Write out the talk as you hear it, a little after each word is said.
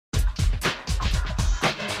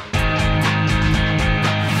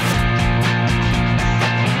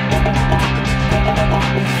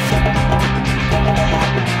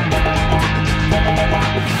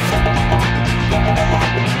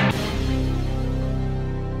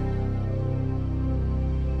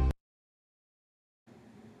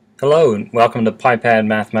Hello and welcome to PiPad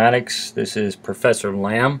Mathematics. This is Professor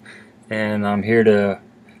Lamb and I'm here to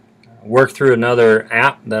work through another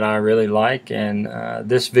app that I really like, and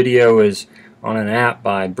this video is on an app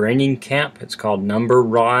by Brainingcamp. It's called Number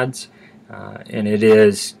Rods, and it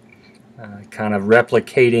is kind of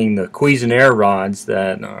replicating the Cuisenaire rods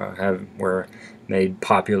that were made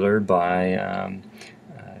popular by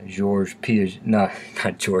George Piaget, no,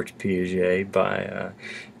 not George Piaget, by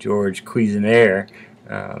George Cuisenaire.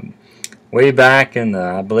 Way back in the,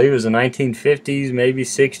 I believe it was the 1950s, maybe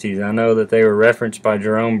 60s. I know that they were referenced by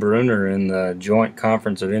Jerome Bruner in the joint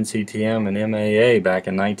conference of NCTM and MAA back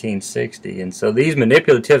in 1960. And so these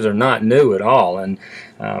manipulatives are not new at all. And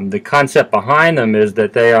the concept behind them is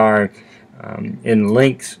that they are in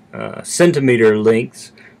lengths, centimeter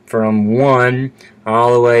lengths, from 1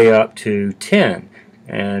 all the way up to 10.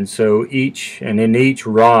 And so in each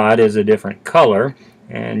rod is a different color.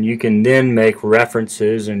 And you can then make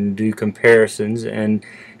references and do comparisons, and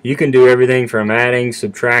you can do everything from adding,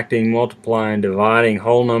 subtracting, multiplying, dividing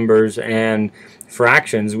whole numbers and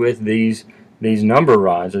fractions with these number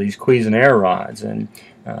rods, or these Cuisenaire rods. And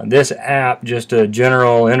this app, just a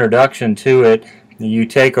general introduction to it, you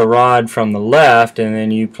take a rod from the left and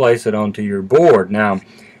then you place it onto your board. Now,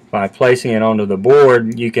 by placing it onto the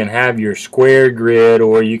board, you can have your square grid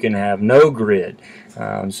or you can have no grid.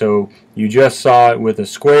 So you just saw it with a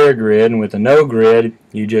square grid, and with a no grid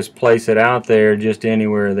you just place it out there just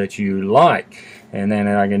anywhere that you like. And then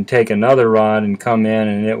I can take another rod and come in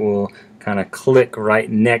and it will kind of click right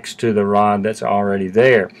next to the rod that's already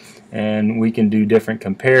there. And we can do different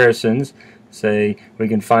comparisons. Say we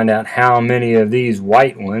can find out how many of these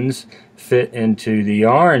white ones fit into the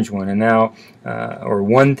orange one. And now or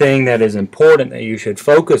one thing that is important that you should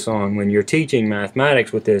focus on when you're teaching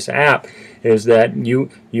mathematics with this app is that you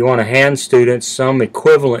want to hand students some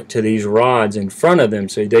equivalent to these rods in front of them,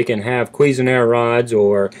 so they can have Cuisenaire rods,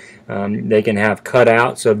 or they can have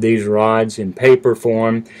cutouts of these rods in paper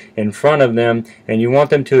form in front of them, and you want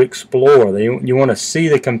them to explore. You want to see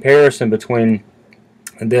the comparison between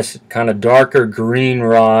this kind of darker green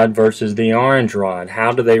rod versus the orange rod.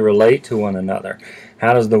 How do they relate to one another?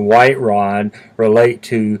 How does the white rod relate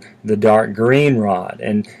to the dark green rod?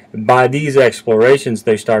 And by these explorations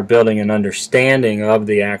they start building an understanding of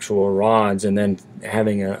the actual rods, and then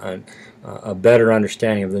having a better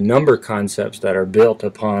understanding of the number concepts that are built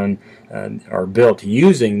upon are built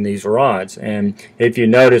using these rods. And if you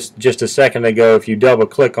noticed just a second ago, if you double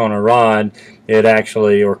click on a rod, it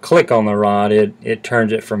actually, or click on the rod, it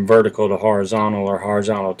turns it from vertical to horizontal or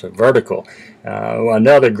horizontal to vertical.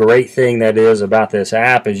 Another great thing that is about this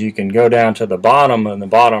app is you can go down to the bottom, in the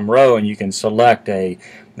bottom row, and you can select a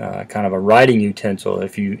kind of a writing utensil.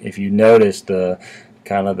 If you notice the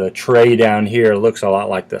kind of the tray down here, it looks a lot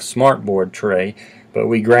like the smartboard tray, but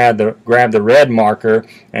we grab the red marker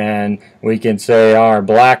and we can say our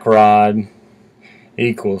black rod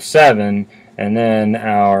equals 7, and then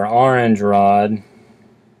our orange rod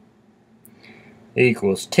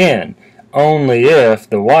equals 10, only if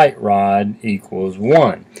the white rod equals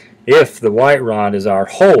 1. If the white rod is our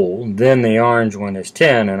whole, then the orange one is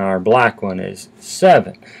 10 and our black one is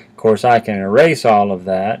 7. Of course, I can erase all of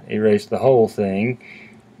that, erase the whole thing.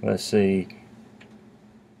 Let's see.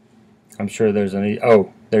 I'm sure there's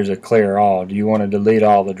there's a clear all. Do you want to delete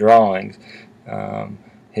all the drawings?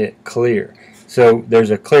 Hit clear. So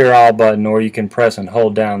there's a clear all button, or you can press and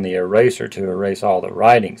hold down the eraser to erase all the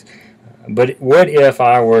writings. But what if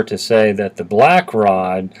I were to say that the black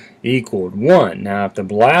rod equaled 1? Now, if the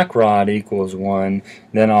black rod equals 1,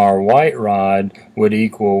 then our white rod would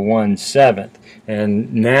equal 1/7.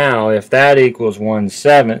 And now, if that equals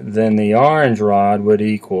 1/7, then the orange rod would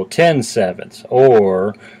equal 10/7,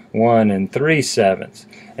 or 1 3/7.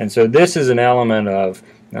 And so this is an element of,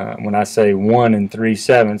 when I say 1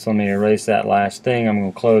 3/7, let me erase that last thing. I'm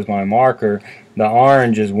going to close my marker. The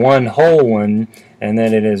orange is one whole one, and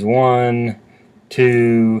then it is 1,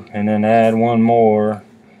 2, and then add one more,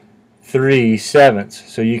 3/7.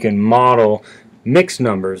 So you can model mixed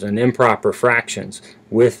numbers and improper fractions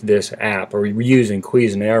with this app, or using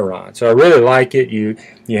Cuisenaire rods. So I really like it. You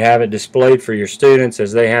have it displayed for your students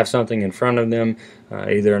as they have something in front of them,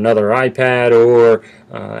 either another iPad or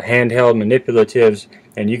handheld manipulatives,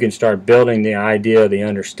 and you can start building the idea, the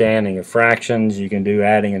understanding of fractions. You can do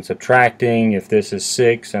adding and subtracting. If this is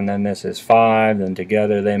 6 and then this is 5, then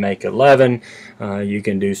together they make 11. You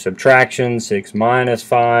can do subtraction. 6 minus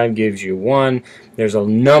 5 gives you 1. There's a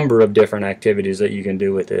number of different activities that you can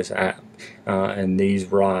do with this app and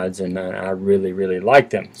these rods, and I really like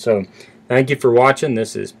them. So thank you for watching.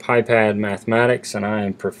 This is PiPad Mathematics, and I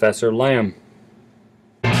am Professor Lamb.